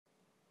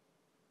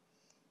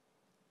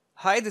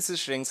Hi, this is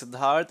Sriyank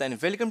Siddhartha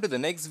and welcome to the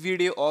next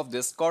video of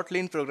this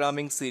Kotlin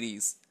Programming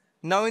series.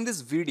 Now in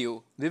this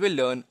video, we will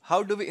learn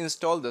how do we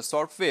install the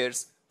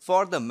softwares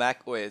for the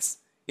Mac OS.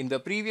 In the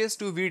previous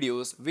two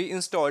videos, we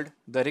installed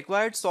the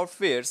required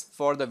softwares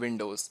for the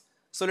Windows.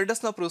 So let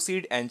us now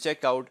proceed and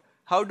check out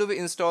how do we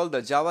install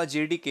the Java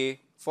JDK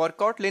for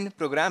Kotlin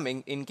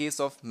Programming in case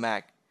of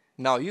Mac.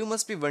 Now you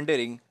must be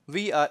wondering,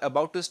 we are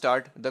about to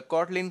start the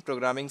Kotlin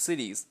Programming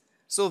series.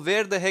 So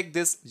where the heck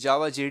this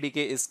Java JDK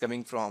is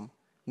coming from?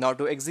 Now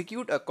to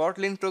execute a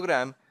Kotlin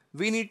program,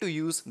 we need to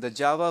use the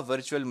Java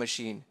virtual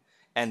machine.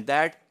 And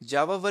that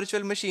Java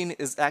virtual machine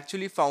is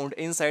actually found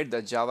inside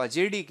the Java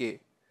JDK.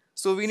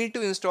 So we need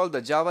to install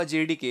the Java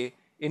JDK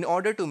in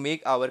order to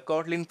make our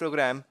Kotlin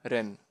program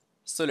run.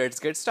 So let's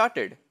get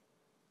started.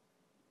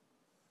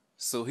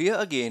 So here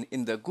again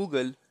in the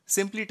Google,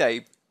 simply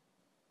type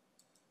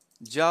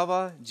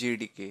Java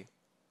JDK.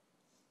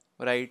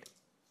 Right?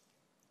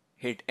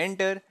 Hit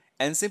enter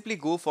and simply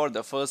go for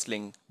the first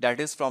link, that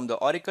is from the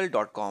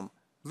oracle.com,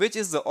 which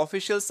is the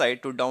official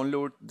site to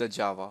download the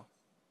Java.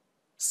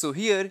 So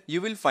here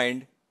you will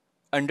find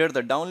under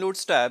the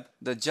downloads tab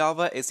the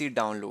Java SE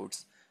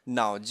downloads.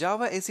 Now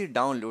Java SE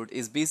download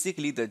is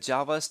basically the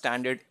Java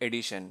standard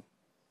edition.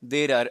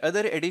 There are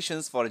other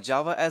editions for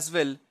Java as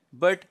well,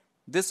 but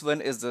this one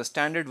is the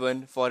standard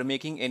one for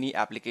making any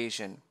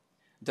application.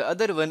 The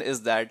other one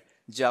is that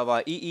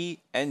Java EE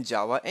and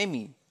Java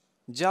ME.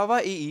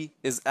 Java EE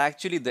is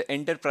actually the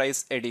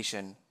enterprise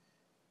edition,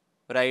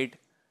 right?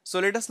 So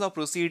let us now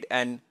proceed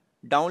and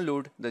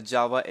download the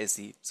Java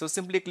SE. So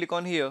simply click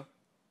on here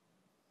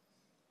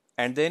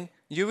and then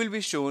you will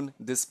be shown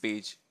this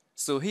page.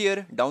 So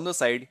here down the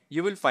side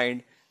you will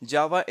find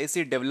Java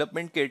SE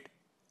development kit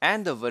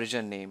and the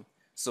version name.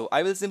 So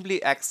I will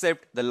simply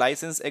accept the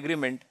license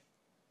agreement,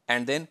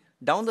 and then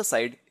down the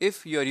side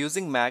if you are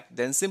using Mac,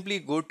 then simply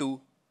go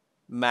to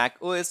Mac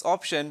OS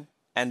option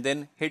and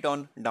then hit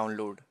on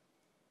download.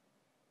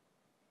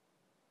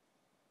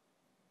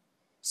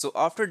 So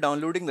after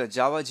downloading the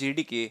Java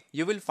JDK,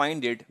 you will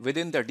find it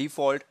within the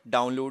default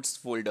downloads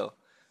folder.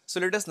 So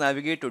let us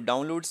navigate to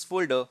downloads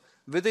folder,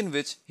 within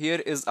which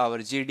here is our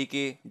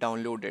JDK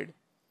downloaded.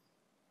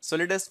 So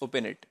let us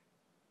open it.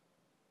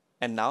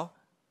 And now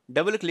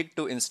double click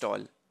to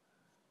install.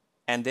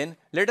 And then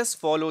let us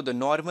follow the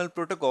normal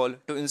protocol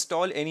to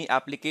install any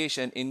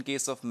application in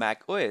case of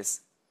Mac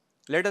OS.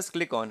 Let us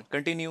click on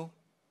continue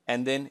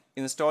and then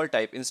install,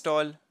 type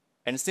install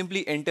and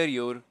simply enter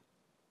your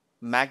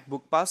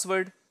MacBook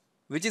password,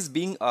 which is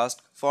being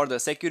asked for the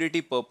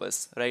security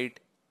purpose, right?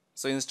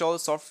 So install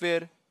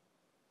software.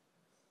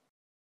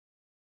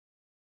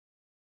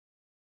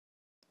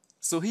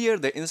 So here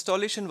the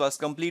installation was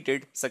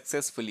completed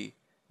successfully.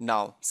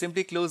 Now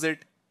simply close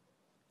it.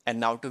 And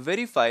now to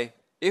verify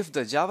if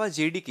the Java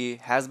JDK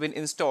has been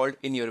installed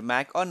in your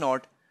Mac or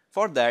not,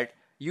 for that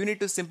you need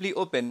to simply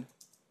open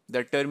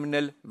the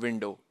terminal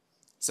window.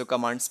 So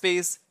command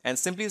space and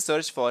simply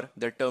search for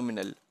the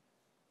terminal.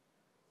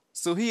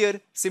 So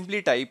here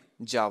simply type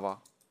Java.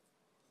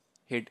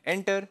 Hit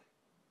enter.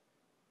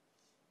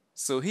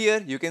 So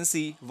here you can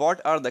see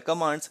what are the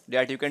commands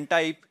that you can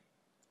type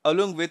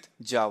along with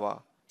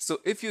Java.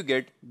 So if you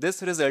get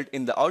this result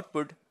in the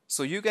output,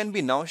 so you can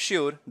be now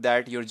sure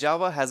that your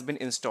Java has been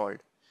installed.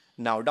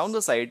 Now down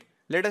the side,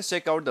 let us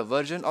check out the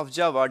version of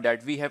Java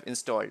that we have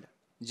installed.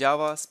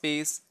 Java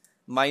space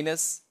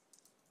minus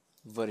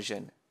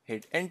version.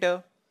 Hit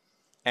enter.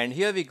 And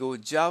here we go,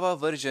 Java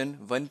version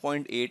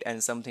 1.8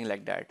 and something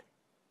like that.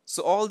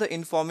 So all the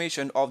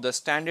information of the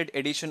standard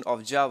edition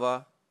of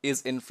Java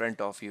is in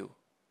front of you.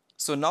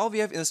 So now we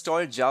have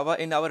installed Java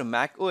in our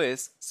Mac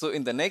OS. So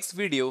in the next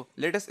video,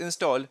 let us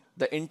install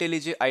the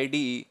Intellij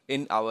Ide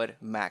in our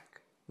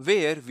Mac,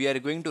 where we are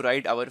going to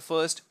write our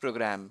first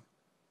program.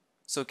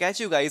 So catch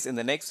you guys in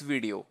the next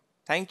video.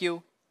 Thank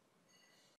you.